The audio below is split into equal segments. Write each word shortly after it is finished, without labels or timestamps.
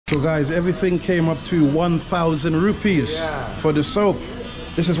So guys, everything came up to 1,000 rupees for the soap.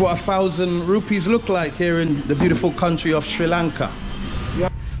 This is what 1,000 rupees look like here in the beautiful country of Sri Lanka.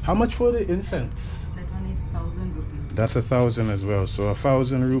 How much for the incense? That one is 1,000 rupees. That's 1,000 as well. So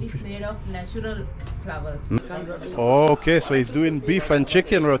 1,000 rupees. It's made of natural flowers. Oh, okay, so he's doing beef and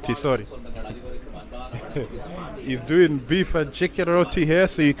chicken roti, sorry. He's doing beef and chicken roti here,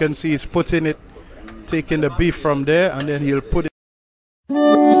 so you can see he's putting it, taking the beef from there, and then he'll put it.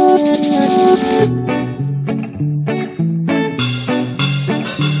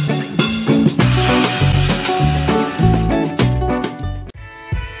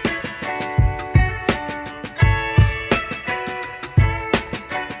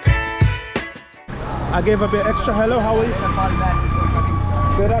 I gave a bit extra. Hello, how are you?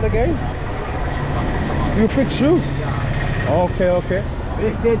 Say that again. You fix shoes? Okay, okay.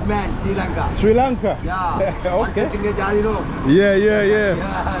 Big state man, Sri Lanka. Sri Lanka? Yeah. Okay. Yeah.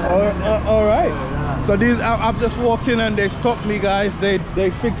 All right. So these, I'm just walking and they stopped me, guys. They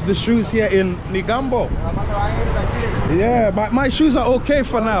fixed the shoes here in Negombo. Yeah, my shoes are okay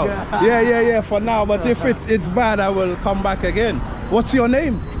for now. Yeah, for now. But if it's bad, I will come back again. What's your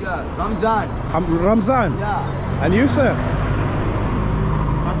name? Yeah, Ramzan. Ramzan? Yeah. And you, sir?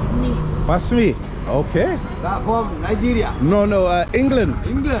 Pasmi. Okay. From Nigeria. No, England.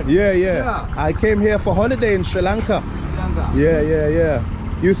 England? Yeah. I came here for holiday in Sri Lanka. Sri Lanka. Yeah.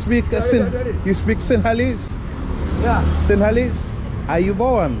 You speak Sinhalese? Yeah. Sinhalese?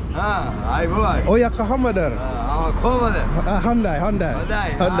 Ayubawan? Ayubawan. Oh, ya Kahamadar? Handai.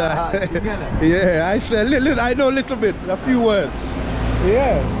 Yeah, I said I know a little bit, a few words.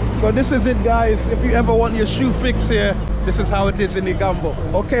 Yeah. So this is it, guys. If you ever want your shoe fix here, this is how it is in Negombo.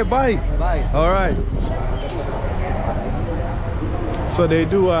 Okay, bye. Bye. All right. So they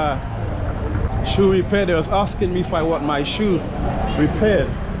do shoe repair. They was asking me if I want my shoe repaired.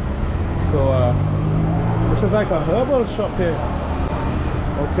 So this is like a herbal shop here.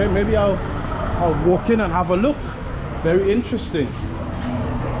 Okay, maybe I'll walk in and have a look. Very interesting.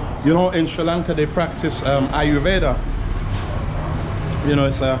 You know, in Sri Lanka they practice Ayurveda. You know,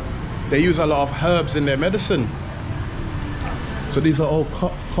 it's they use a lot of herbs in their medicine. So these are all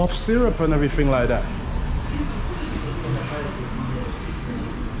cough syrup and everything like that.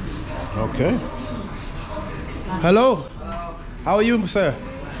 Okay. Hello. How are you, sir?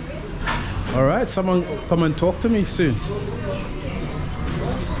 All right. Someone come and talk to me soon.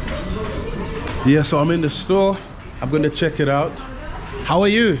 Yeah, so I'm in the store. I'm going to check it out. How are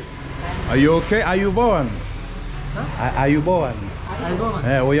you? Are you okay? Are you born? Huh? Are you born?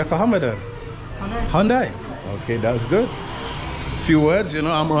 Yeah, well, Hyundai. Hyundai? Okay, that's good. Few words, you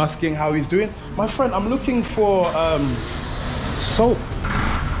know, I'm asking how he's doing. My friend, I'm looking for soap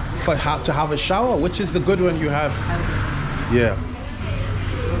for to have a shower. Which is the good one you have? Yeah.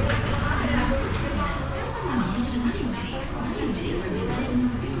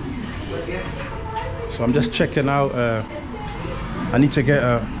 So I'm just checking out. I need to get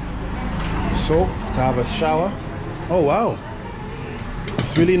a soap to have a shower. Oh wow,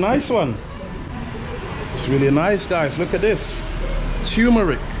 it's really nice one. It's really nice, guys. Look at this.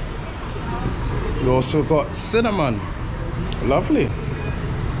 Turmeric. You also got cinnamon. Lovely.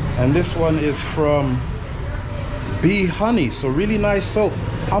 And this one is from bee honey. So really nice soap.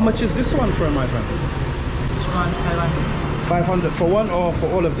 How much is this one from, my friend? This one 500. 500 for one or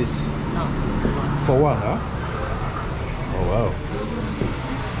for all of this? No. For one, huh? Oh wow.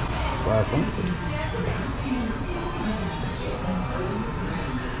 500.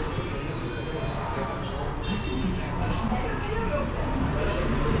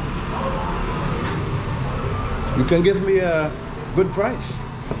 You can give me a good price,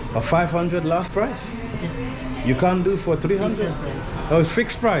 a 500 last price. Yeah. You can't do for 300. Oh, it's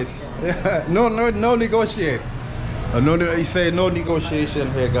fixed price. Yeah. No negotiate. No, you say no negotiation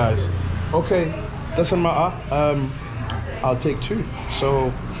here, guys. Okay, doesn't matter. I'll take two.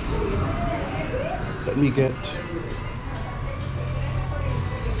 So let me get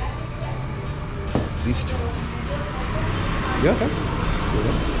these two. Yeah. Okay.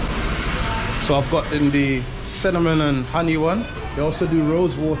 So I've got in the cinnamon and honey one. They also do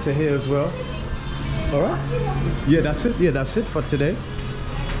rose water here as well. All right. Yeah, that's it. Yeah, that's it for today.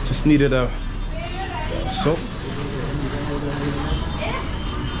 Just needed a soap.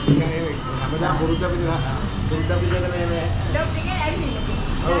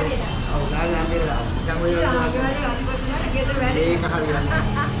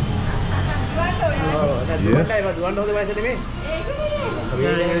 Yes.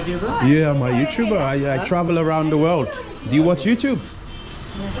 Yeah, I'm a YouTuber. I travel around the world. Do you watch YouTube?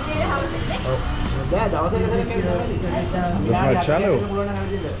 my channel.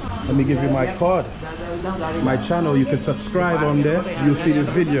 Let me give you my card. My channel, you can subscribe on there. You'll see this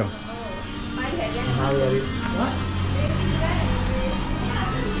video.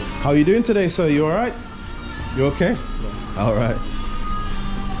 How are you doing today, sir? You all right? You okay? All right.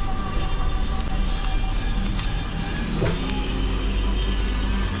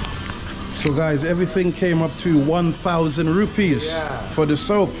 So guys, everything came up to 1,000 rupees for the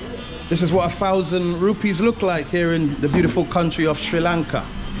soap. This is what 1,000 rupees look like here in the beautiful country of Sri Lanka.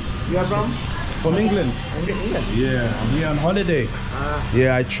 You are from? From England. England? Yeah, I'm here on holiday.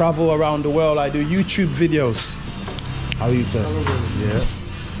 Yeah, I travel around the world. I do YouTube videos. How are you, sir? Yeah.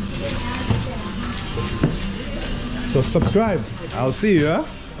 So subscribe. I'll see you, huh?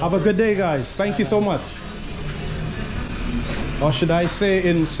 Have a good day, guys. Thank you so much. Or should I say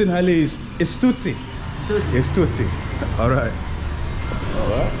in Sinhalese, Istuti? Istuti. All right. All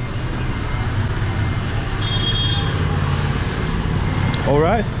right. All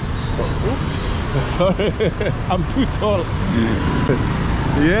right. Oops. Sorry, I'm too tall.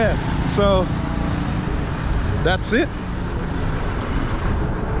 Yeah, so that's it.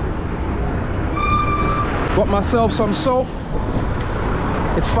 Got myself some soap.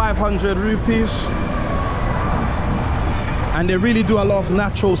 It's 500 rupees. And they really do a lot of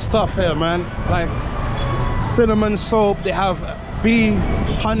natural stuff here, man. Like cinnamon soap, they have bee,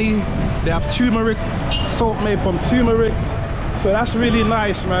 honey, they have turmeric, soap made from turmeric. So that's really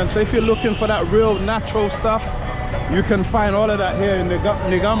nice, man. So if you're looking for that real natural stuff, you can find all of that here in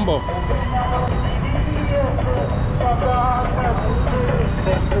Negombo.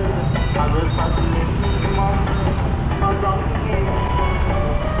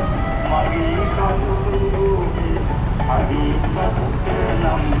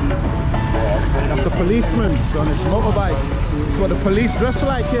 That's a policeman on his motorbike. It's what the police dress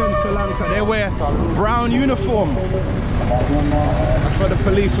like here in Sri Lanka. They wear brown uniform. That's what the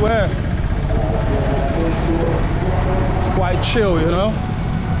police wear. It's quite chill, you know.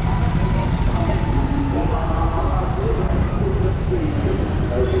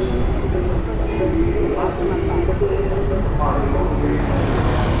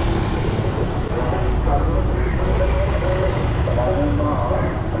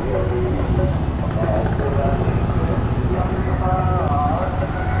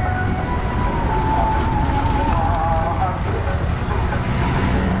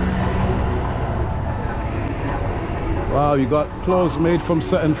 Wow, you got clothes made from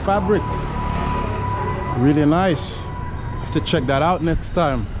certain fabrics. Really nice. Have to check that out next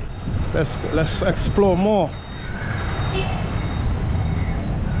time. Let's explore more.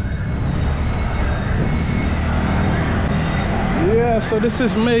 Yeah, so this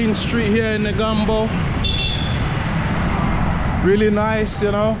is Main Street here in Negombo. Really nice,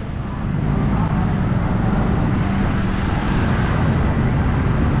 you know.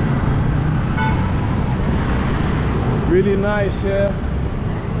 Really nice here.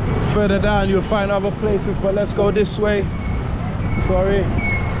 Further down you'll find other places, but let's go this way. Sorry.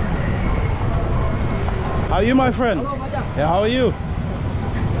 How are you, my friend? Hello, yeah, how are you?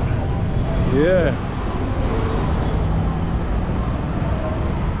 Yeah.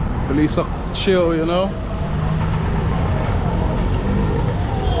 Police are chill, you know.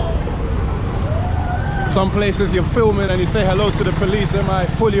 Some places you're filming and you say hello to the police, they might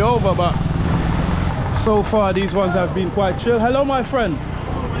pull you over, but so far these ones have been quite chill. Hello, my friend.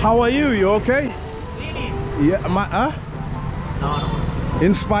 How are you? You okay? Yeah,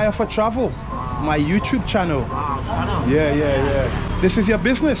 Inspire for Travel, my YouTube channel. Yeah. This is your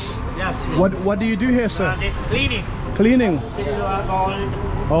business? Yes. What do you do here, sir? This cleaning. Cleaning. Silver, gold.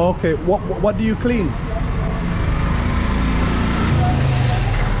 Oh, okay. What do you clean?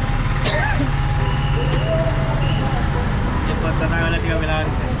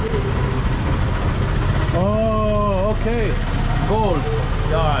 Oh, okay. Gold.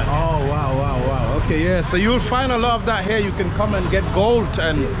 Oh, wow. Okay, yeah. So you'll find a lot of that here. You can come and get gold,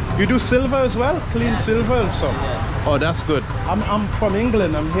 and you do silver as well. Clean silver also. Oh, that's good. I'm from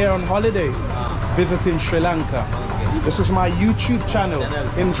England. I'm here on holiday, visiting Sri Lanka. This is my YouTube channel,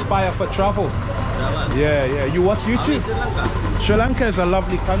 Inspire for Travel. Yeah. You watch YouTube? Sri Lanka is a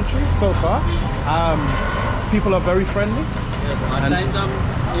lovely country so far. People are very friendly.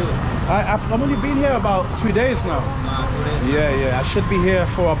 I've only been here about 2 days now. Yeah. I should be here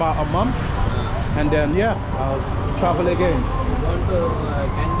for about a month, and then I'll travel again.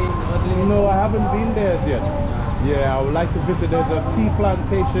 No, I haven't been there as yet. Yeah, I would like to visit. There's a tea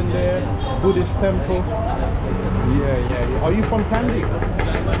plantation there, Buddhist temple. Yeah. Are you from Kandy?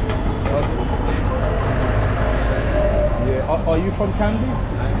 Yeah. Are you from Kandy?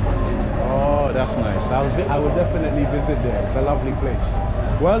 Oh, that's nice. I will definitely visit there. It's a lovely place.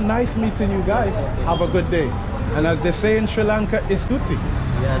 Well, nice meeting you guys. Have a good day. And as they say in Sri Lanka, it's tutti.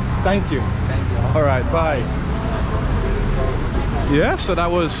 Yes. Thank you. Thank you. All right, bye. Yeah, so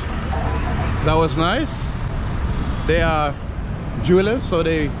that was nice. They are jewelers, so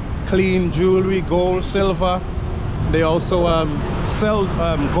they clean jewelry, gold, silver. They also sell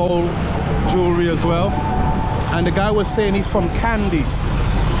gold jewelry as well. And the guy was saying he's from Kandy.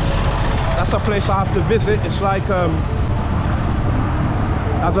 That's a place I have to visit. It's like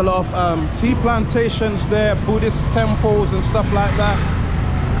there's a lot of tea plantations there, Buddhist temples and stuff like that.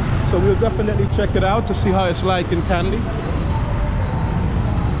 So we'll definitely check it out to see how it's like in Kandy.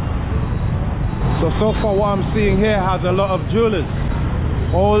 So far what I'm seeing here has a lot of jewelers.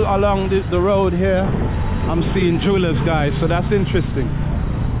 All along the road here, I'm seeing jewelers, guys, so that's interesting.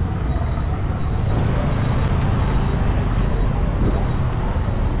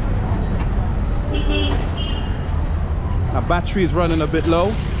 Our battery is running a bit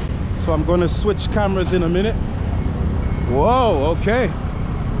low, so I'm going to switch cameras in a minute. Whoa, okay.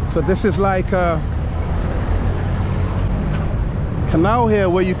 So this is like a canal here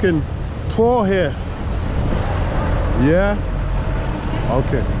where you can tour here. Yeah,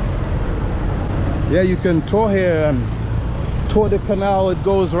 okay. Yeah, you can tour here and tour the canal. It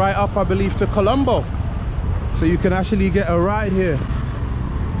goes right up, I believe, to Colombo, so you can actually get a ride here.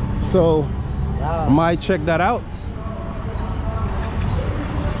 So I might check that out.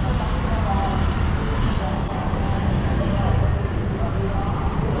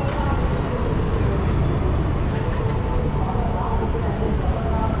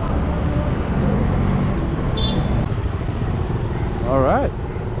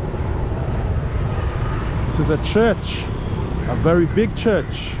 This is a church, a very big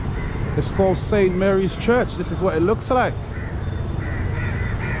church. It's called St. Mary's Church. This is what it looks like.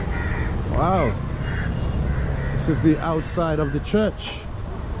 Wow. This is the outside of the church.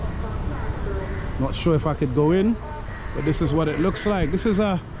 Not sure if I could go in, but this is what it looks like. This is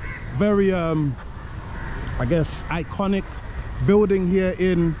a very, I guess, iconic building here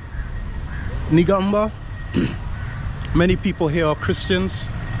in Negombo. Many people here are Christians,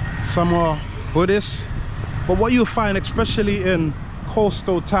 some are Buddhists. But what you find, especially in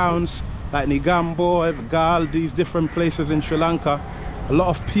coastal towns like Negombo, Gal, these different places in Sri Lanka, a lot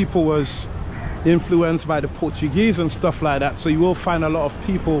of people was influenced by the Portuguese and stuff like that. So you will find a lot of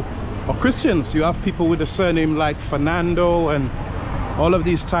people are Christians. You have people with a surname like Fernando and all of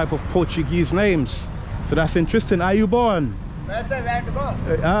these type of Portuguese names. So that's interesting. Are you born? Where to go?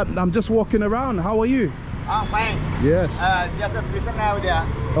 I'm just walking around. How are you? I'm fine. Yes. Just a prison out there.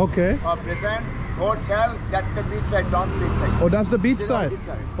 Okay. Prison, wholesale, that's the beach side, down the beach side. Oh, that's the beach side?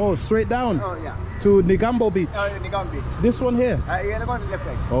 Oh, straight down? Oh, yeah. To Negombo Beach? Negombo Beach. This one here? You're going to left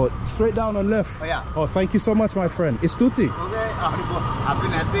side. Oh, straight down on left? Oh, yeah. Oh, thank you so much, my friend. It's tutti. Okay.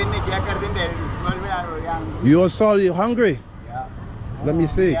 You also hungry? Yeah. Let me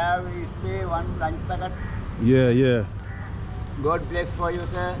see. Yeah, we stay one lunch packet. Yeah, yeah. God bless for you,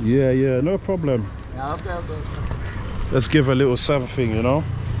 sir. Yeah, yeah, no problem. Yeah, okay, okay. Let's give a little something, you know.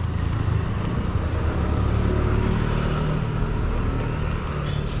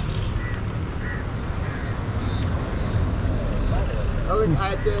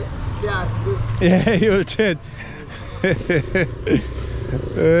 Yeah, you'll change.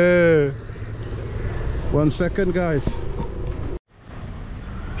 1 second, guys.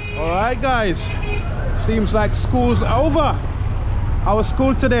 All right, guys. Seems like school's over. How was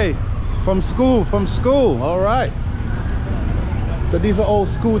school today? From school. All right. So these are all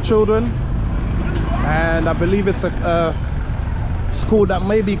school children, and I believe it's a school that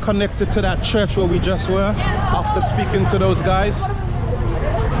may be connected to that church where we just were after speaking to those guys.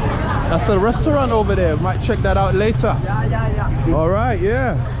 That's a restaurant over there. Might check that out later. Yeah. All right,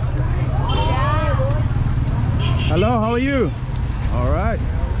 yeah. Hello, how are you? All right.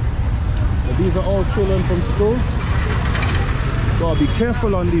 So these are all children from school. Gotta be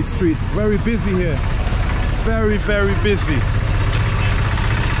careful on these streets. Very busy here. Very, very busy.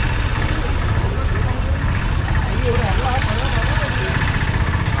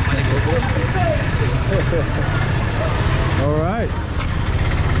 All right.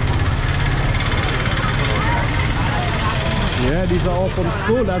 Yeah, these are all from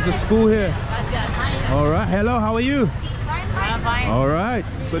school. That's a school here. All right. Hello, how are you? Fine. All right.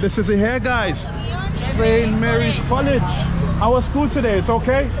 So this is it here, guys. St. Mary's College. How was school today? It's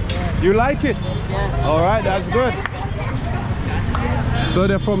okay? You like it? Yeah. All right, that's good. So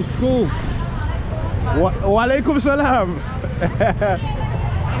they're from school. Wa alaikum salam.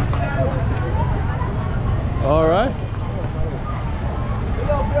 All right.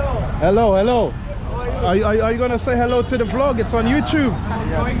 Hello, bro. Hello, hello. Are you gonna say hello to the vlog? It's on YouTube.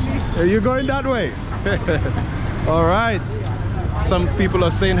 Are you going that way? All right. Some people are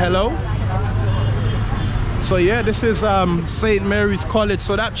saying hello. So yeah, this is St. Mary's College.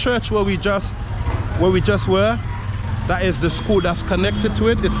 So that church where we just were, that is the school that's connected to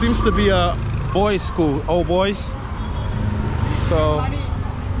it. It seems to be a boys' school, all boys. So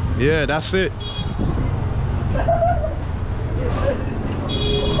yeah, that's it.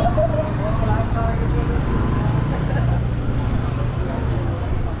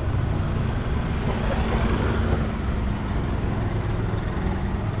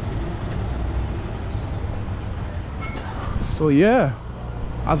 So yeah,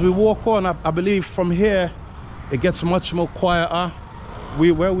 as we walk on, I believe from here it gets much more quieter.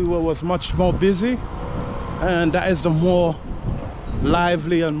 Where we were was much more busy, and that is the more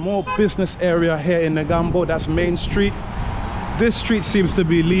lively and more business area here in Negombo. That's Main Street. This street seems to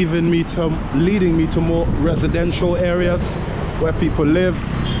be leading me to more residential areas where people live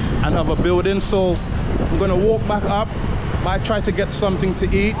and other buildings. So I'm gonna walk back up. Might try to get something to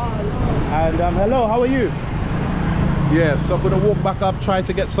eat. And hello, how are you? Yeah, so I'm gonna walk back up, try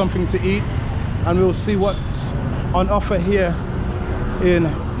to get something to eat, and we'll see what's on offer here in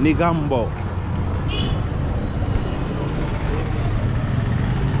Negombo.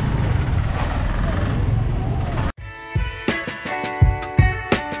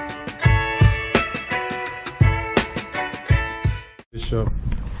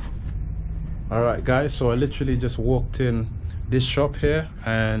 All right guys, so I literally just walked in this shop here,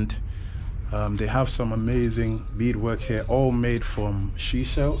 and they have some amazing beadwork here, all made from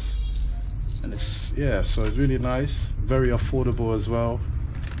seashells, and it's, yeah, so it's really nice, very affordable as well.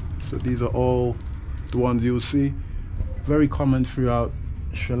 So these are all the ones you'll see, very common throughout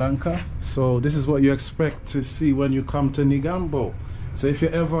Sri Lanka. So this is what you expect to see when you come to Negombo. So if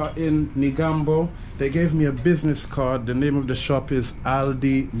you're ever in Negombo, they gave me a business card. The name of the shop is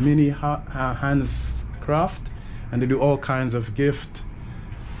Aldi Mini Handicrafts, and they do all kinds of gift,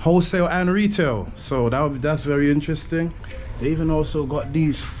 wholesale and retail. So that's very interesting. They even also got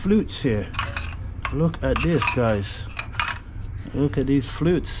these flutes here. Look at this, guys. Look at these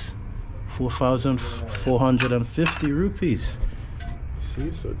flutes. 4,450 rupees.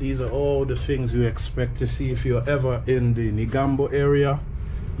 See, so these are all the things you expect to see if you're ever in the Negombo area.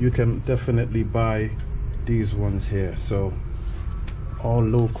 You can definitely buy these ones here. So all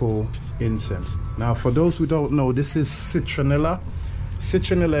local incense. Now for those who don't know, this is citronella.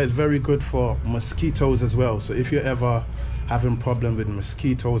 Citronella is very good for mosquitoes as well. So if you're ever having problem with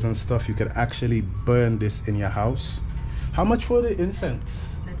mosquitoes and stuff, you can actually burn this in your house. How much for the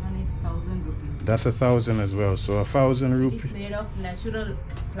incense? That one is 1,000 rupees. That's 1,000 as well. So 1,000 rupees. It's made of natural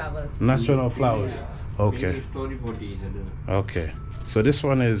flowers. Natural flowers. Okay. Okay. So this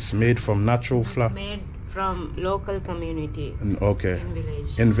one is made from natural flowers. Made from local community. Okay. In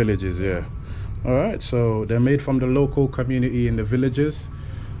village. In villages, yeah. All right. So they're made from the local community in the villages.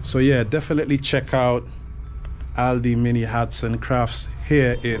 So yeah, definitely check out Aldi Mini Handicrafts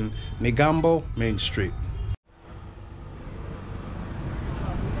here in Negombo Main Street.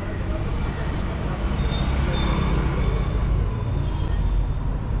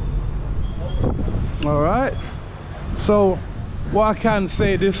 All right, so what I can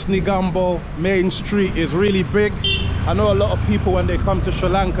say, this Negombo Main Street is really big. I know a lot of people, when they come to Sri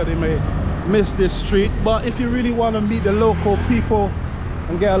Lanka, they may miss this street, but if you really want to meet the local people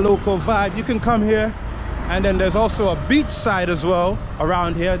and get a local vibe, you can come here. And then there's also a beach side as well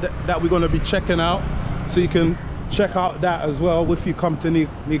around here that we're going to be checking out, so you can check out that as well if you come to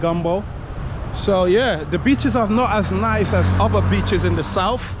Negombo. So yeah, the beaches are not as nice as other beaches in the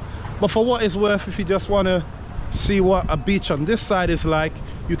south, but for what it's worth, if you just want to see what a beach on this side is like,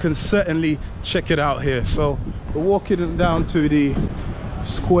 you can certainly check it out here. So we're walking down to the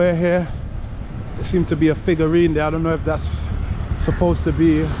square here. There seems to be a figurine there. I don't know if that's supposed to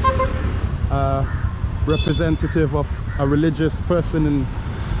be representative of a religious person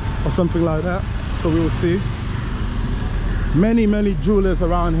or something like that. So we will see. Many jewelers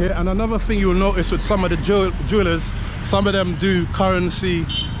around here. And another thing you'll notice with some of the jewelers, some of them do currency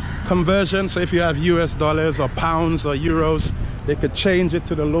conversion. So if you have US dollars or pounds or euros, they could change it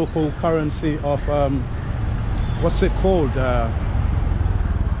to the local currency of what's it called,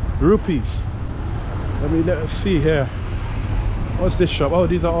 rupees. Let's see here. What's this shop? Oh,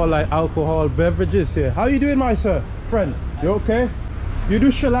 these are all like alcohol beverages here. How you doing, my sir? Friend, you okay? You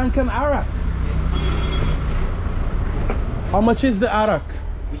do Sri Lankan arak? How much is the arak?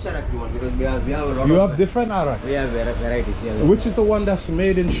 Which arak you want? Because we have a lot You of have different araks. we have varieties here. Which is the one that's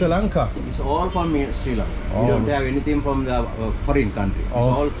made in Sri Lanka? It's all from Sri Lanka. Oh. We don't have anything from the foreign country. It's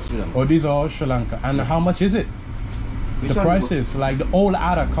all Sri Lanka. Oh, these are all Sri Lanka. And how much is it? Which The one? prices, like the old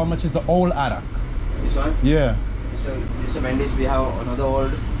arak. How much is the old arak? This one? Yeah. This Mendes, we have another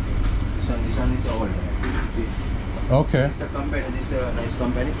old. This one is old. Okay. This is a company. This is a nice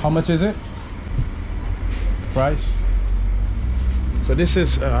company. How much is it? Price? So this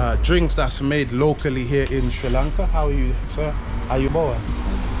is drinks that's made locally here in Sri Lanka. How are you, sir? How you boy?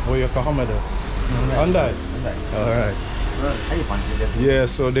 Where you Kahamada? Andai. All right. Yeah,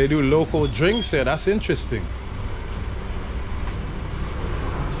 so they do local drinks here. That's interesting.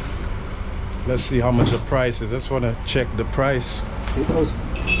 Let's see how much the price is. I just want to check the price. 3,000.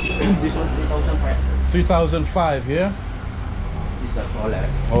 This one 3,500. 3,005, yeah? This is all arak.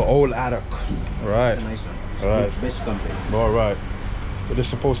 Oh, old arak. Right. It's a nice one. It's All right. the best company. All right. So this is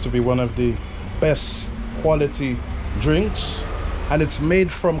supposed to be one of the best quality drinks, and it's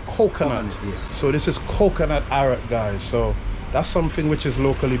made from coconut. Yes. So this is coconut arak, guys. So that's something which is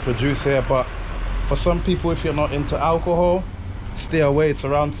locally produced here, but for some people, if you're not into alcohol, stay away. It's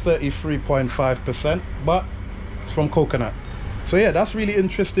around 33.5%, but it's from coconut. So yeah, that's really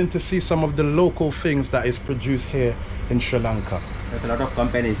interesting to see some of the local things that is produced here in Sri Lanka. There's a lot of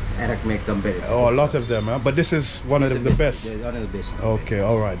companies, arak make companies. Oh, a lot of them, huh? But this is one of the best. Yeah, one of the best. Okay,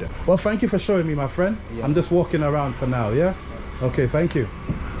 all right then. Well, thank you for showing me, my friend. Yeah. I'm just walking around for now, yeah? Okay, thank you.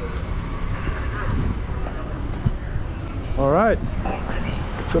 All right.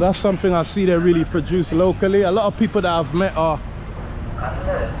 So that's something I see they really produce locally. A lot of people that I've met are,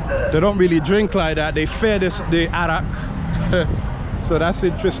 they don't really drink like that. They fare the arak. So that's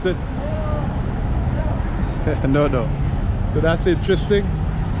interesting. No. So that's interesting.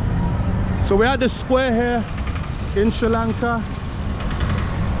 So we're at the square here in Sri Lanka.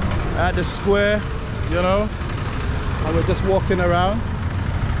 At the square, you know, and we're just walking around.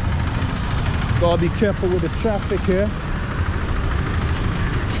 Gotta be careful with the traffic here.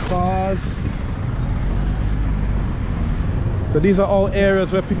 Cars. So these are all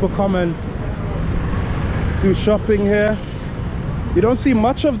areas where people come and do shopping here. You don't see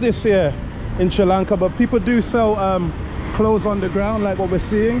much of this here in Sri Lanka, but people do sell clothes on the ground like what we're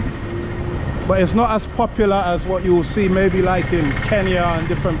seeing, but it's not as popular as what you will see maybe like in Kenya and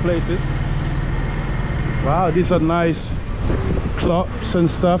different places. Wow, these are nice clocks and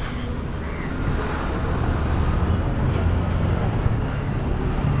stuff.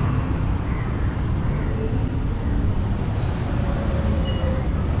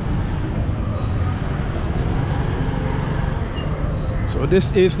 So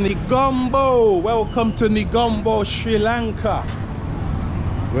this is Negombo. Welcome to Negombo, Sri Lanka.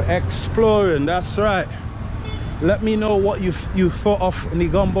 We're exploring, that's right. Let me know what you thought of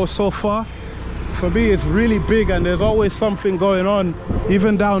Negombo so far. For me, it's really big and there's always something going on.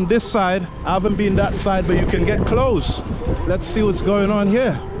 Even down this side, I haven't been that side, but you can get clothes. Let's see what's going on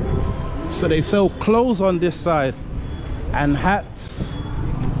here. So they sell clothes on this side and hats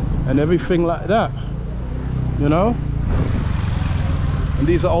and everything like that, you know. And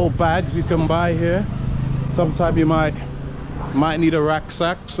these are all bags you can buy here. Sometimes you might need a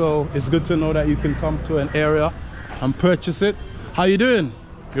rucksack, so it's good to know that you can come to an area and purchase it. How you doing?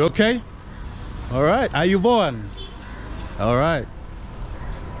 You okay? All right. How you born? All right.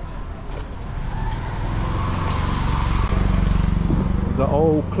 These are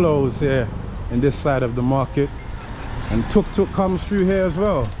all clothes here in this side of the market, and tuk-tuk comes through here as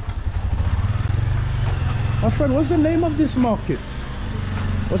well. My friend, what's the name of this market?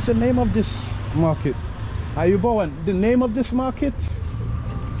 What's the name of this market? Are you born? The name of this market?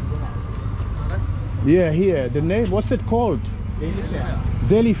 Yeah, here. The name. What's it called? Daily Fair.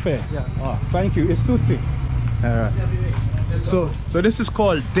 Daily Fair. Yeah. Oh, thank you. It's tutti. All right. So this is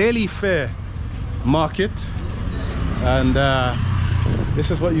called Daily Fair Market, and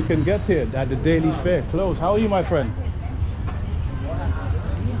this is what you can get here at the Daily Fair. Clothes. How are you, my friend?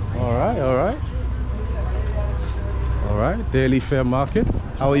 All right. All right. All right. Daily Fair Market.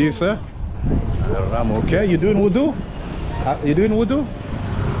 How are you, sir? I'm okay. You doing wudu? You doing wudu?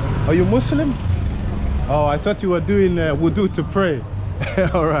 Are you Muslim? Oh, I thought you were doing wudu to pray.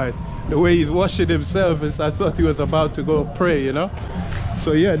 All right. The way he's washing himself is, I thought he was about to go pray, you know.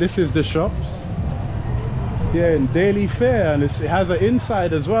 So yeah, this is the shops here in Daily Fair, and it has an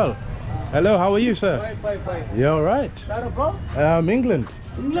inside as well. Hello, how are you, sir? Fine. You all right? Where are you from? England.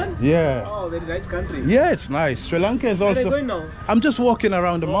 England? Yeah. Oh, very nice country. Yeah, it's nice. Sri Lanka is Where are also. you going now? I'm just walking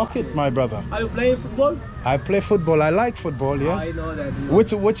around the market, my brother. Are you playing football? I play football. I like football, yes. I know that.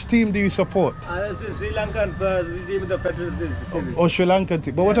 Which team do you support? Sri Lankan team, the federal series. Oh, Sri Lankan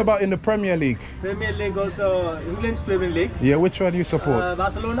team. But what about in the Premier League? Premier League also, England's Premier League. Yeah, which one do you support?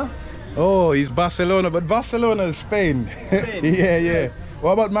 Barcelona. Oh, he's Barcelona, but Barcelona is Spain. Spain. Yeah. Yes.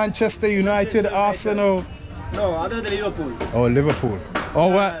 What about Manchester United, Arsenal? No, other than Liverpool. Oh, Liverpool. Oh,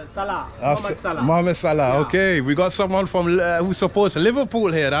 what? Salah. Mohamed Salah. Mohamed Salah. Yeah. Okay, we got someone from who supports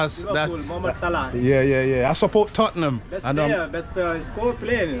Liverpool here. That's Mohamed Salah. Yeah. I support Tottenham. Best and, player, best player, score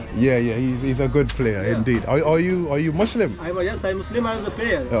player. Yeah. He's a good player indeed. Are you Muslim? Yes, I'm Muslim. I'm the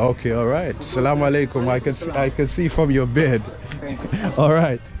player. Okay, all right. Assalamu alaikum. I can see from your beard. All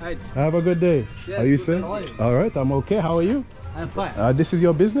right. Right. Have a good day. Yes, Are you good. safe? How are you? All right. I'm okay. How are you? I'm fine. This is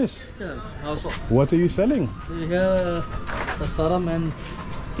your business. Yeah, also. What are you selling? We have the saram and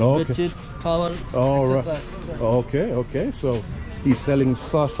Okay. bedsheets, towel, All etc. right. Okay. So he's selling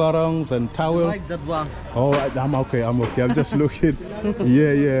sarangs and I towels. like that one. Oh, I'm okay. I'm just looking.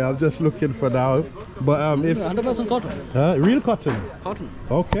 Yeah. I'm just looking for now. But if 100% cotton. real cotton. Cotton.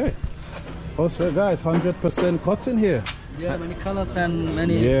 Okay. Also, guys, 100% cotton here. Yeah, many colors and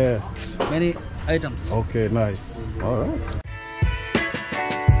many items. Okay, nice. All right.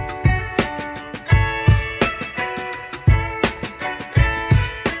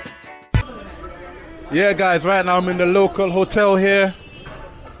 Yeah, guys, right now I'm in the local hotel here.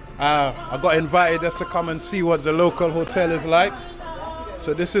 I got invited just to come and see what the local hotel is like.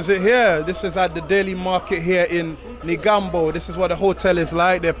 So this is it here. This is at the daily market here in Negombo. This is what the hotel is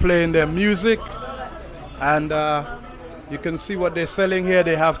like. They're playing their music. And you can see what they're selling here.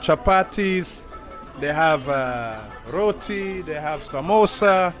 They have chapatis. They have roti. They have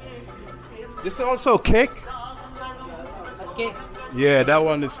samosa. This is also cake. Okay. Yeah, that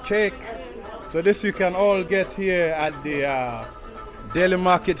one is cake. So this you can all get here at the daily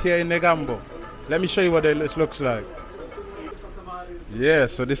market here in Negombo. Let me show you what this looks like. Yeah,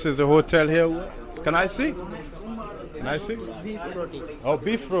 so this is the hotel here. Can I see? Can I see? Beef roti. Oh,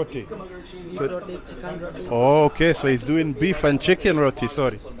 beef roti. So, Roti, chicken roti. oh, okay, so he's doing beef and chicken roti,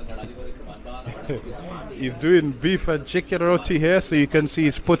 sorry. He's doing beef and chicken roti here, so you can see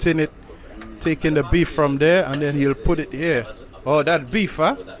he's putting it, taking the beef from there, and then he'll put it here. Oh, that beef,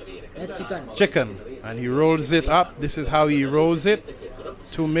 huh? Chicken. Chicken. And he rolls it up. This is how he rolls it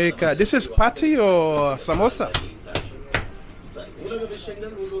to make, this is patty or samosa?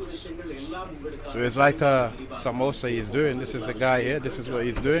 So it's like a samosa he's doing. This is the guy here. This is what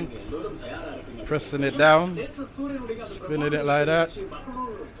he's doing. Pressing it down, spinning it like that.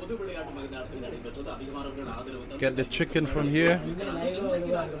 Get the chicken from here.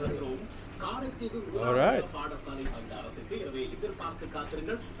 All right.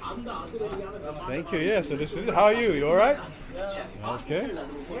 Thank you. Yeah, so this is, how are you? You all right? Okay.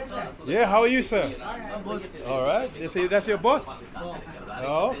 Yeah, how are you, sir? All right. That's your boss?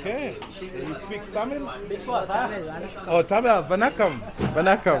 Oh, okay. He speaks Tamil? Oh, Tamil. Vanakam.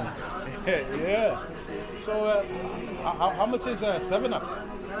 Yeah. So, how much is 7-Up?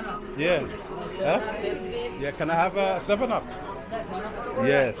 Yeah. Huh? Yeah, can I have a 7-Up?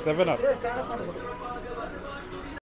 Yeah, 7-Up.